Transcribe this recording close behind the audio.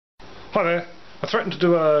Hi there. I threatened to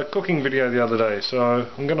do a cooking video the other day, so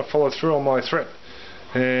I'm going to follow through on my threat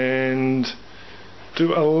and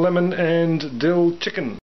do a lemon and dill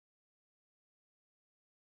chicken.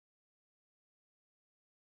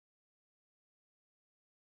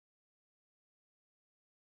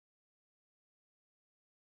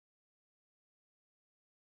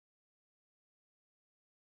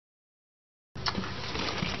 Some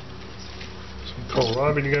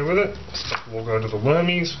kohlrabi to go with it. Stuff will go to the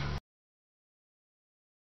wormies.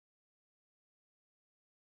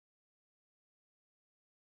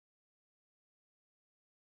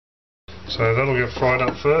 So that'll get fried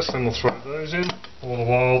up first, then we'll throw those in. All the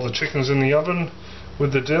while the chicken's in the oven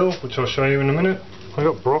with the dill, which I'll show you in a minute. I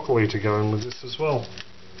got broccoli to go in with this as well.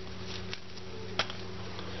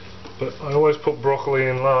 But I always put broccoli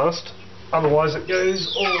in last, otherwise it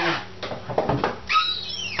goes all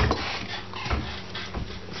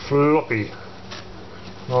floppy.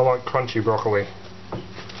 I like crunchy broccoli.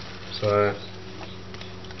 So,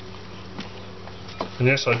 and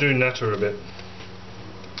yes, I do natter a bit.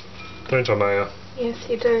 Don't I, Maya? Yes,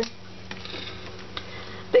 you do.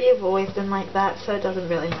 But you've always been like that, so it doesn't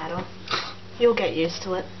really matter. You'll get used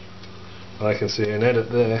to it. I can see an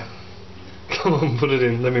edit there. Come on, put it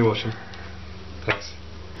in. Let me wash them. Thanks.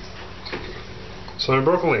 So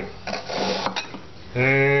broccoli.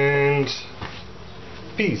 And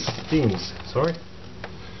beans, sorry.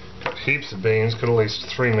 Got heaps of beans, got at least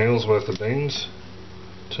 3 meals worth of beans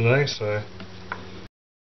today, so.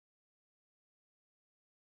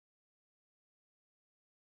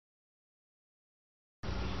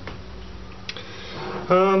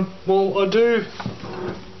 Well, I do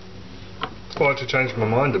like to change my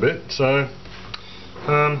mind a bit, so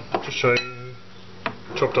just show you,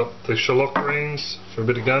 chopped up the shallot greens for a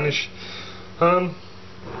bit of garnish. I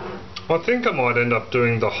think I might end up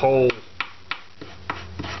doing the whole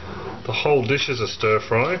dish as a stir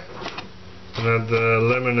fry, and add the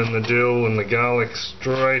lemon and the dill and the garlic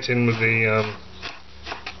straight in with the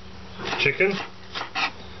chicken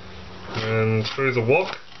and through the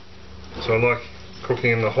wok. So I like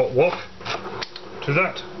cooking in the hot wok. To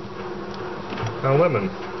that, our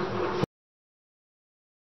lemon.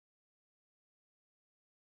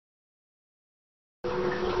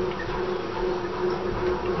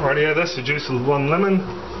 Rightio, that's the juice of 1 lemon.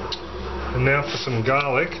 And now for some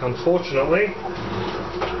garlic. Unfortunately,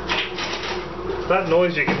 that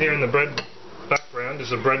noise you can hear in the bread background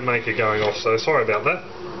is a bread maker going off, so sorry about that.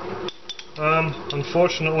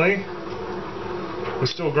 Unfortunately, we're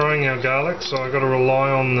still growing our garlic, so I've got to rely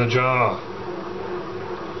on the jar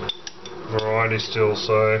variety still,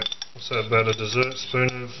 so what's that, about a dessert spoon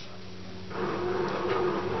of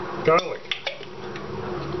garlic.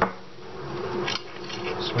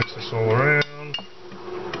 Just mix this all around.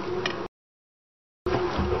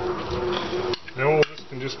 Now all this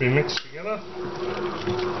can just be mixed together.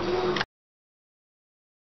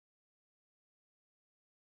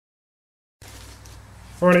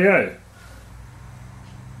 Rightio.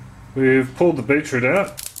 We've pulled the beetroot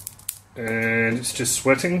out and it's just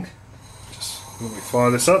sweating. Just let me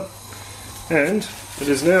fire this up, and it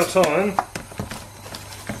is now time.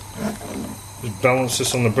 Just balance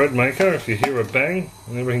this on the bread maker. If you hear a bang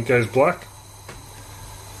and everything goes black.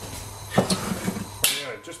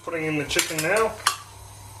 Anyway, just putting in the chicken now.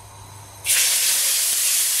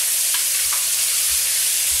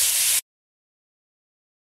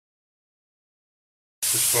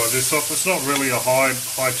 Just fry this off. It's not really a high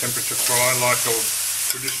temperature fry like a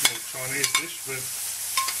traditional Chinese dish, but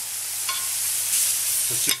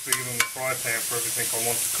it's just bigger than the fry pan for everything I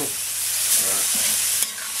want to cook.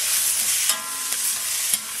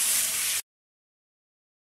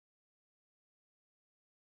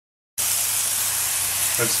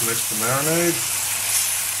 Add some extra marinade.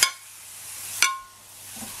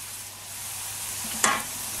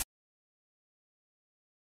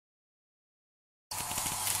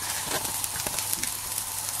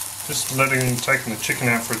 Just taking the chicken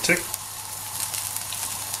out for a tick,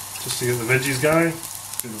 just to get the veggies going.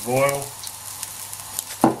 Bit of oil.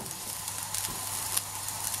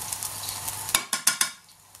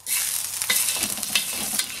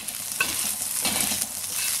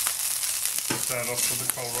 Put that off with the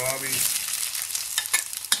kohlrabi.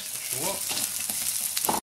 Shallot.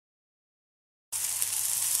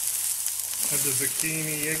 Add the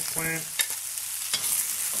zucchini, eggplant.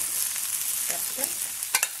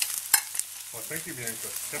 Well, thank you, Bianca.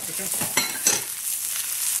 Capsicum.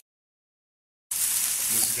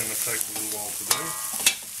 This is going to take a little while to do.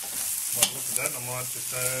 Might look at that and I might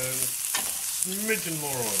just add a smidgen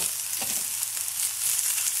more oil.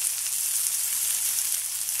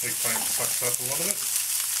 Eggplant sucks up a lot of it.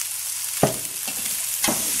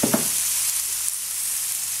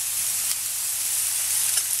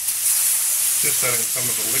 just adding some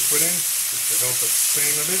of the liquid in just to help it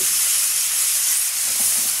steam a bit.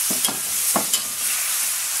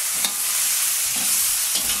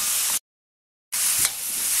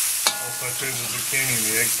 Also too, the zucchini and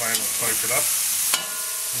the eggplant will soak it up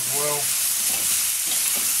as well.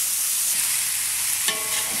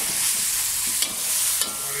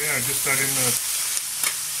 Oh yeah, just add in the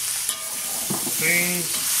beans,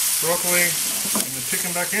 broccoli and the chicken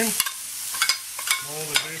back in. All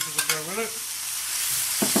the juices will go with it.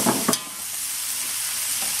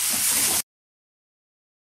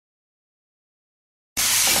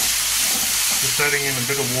 Just adding in a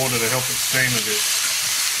bit of water to help it steam a bit.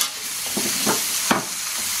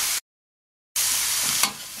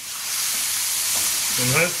 And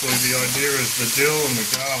hopefully the idea is the dill and the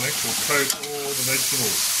garlic will coat all the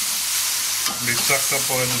vegetables and be sucked up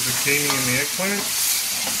by the zucchini and the eggplant.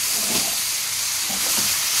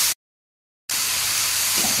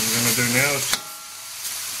 What I'm going to do now is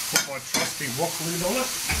put my trusty wok lid on it.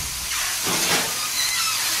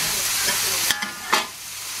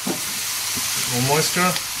 More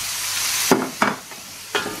moisture.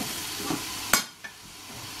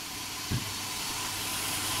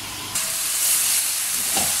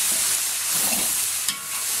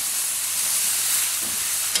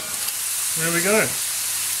 There we go.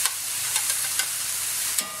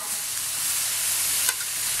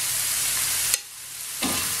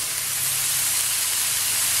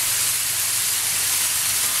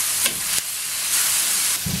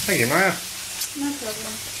 Thank you, Maya. No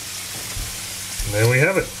problem. And there we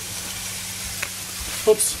have it.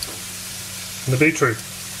 Oops. And the beetroot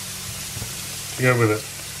to go with it.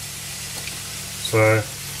 So,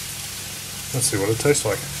 let's see what it tastes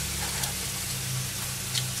like.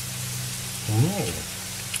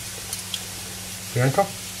 Bianca,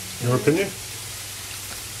 your opinion?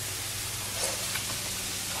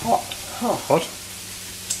 Hot. Hot?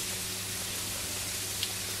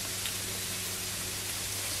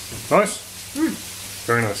 Nice.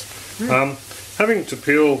 Very nice. Having to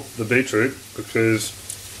peel the beetroot because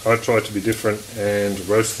I try to be different and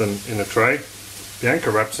roast them in a tray. Bianca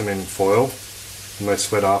wraps them in foil and they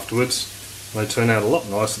sweat afterwards. They turn out a lot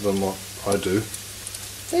nicer than what I do.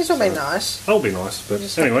 These will be nice. They'll be nice, but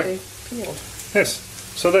Just anyway. have to be peeled. Yes.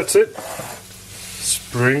 So that's it.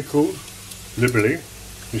 Sprinkled liberally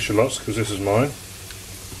with shallots because this is mine.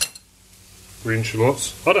 Green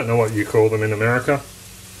shallots. I don't know what you call them in America.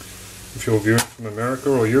 If you're viewing from America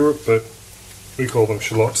or Europe, but we call them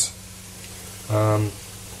shallots.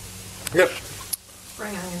 Yep.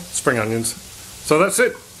 Spring onions. Spring onions. So that's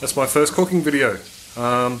it. That's my first cooking video.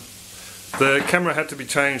 The camera had to be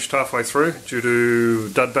changed halfway through due to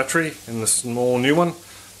dud battery in the small new one.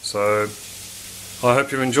 So I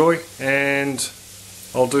hope you enjoy and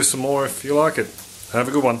I'll do some more if you like it. Have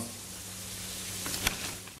a good one.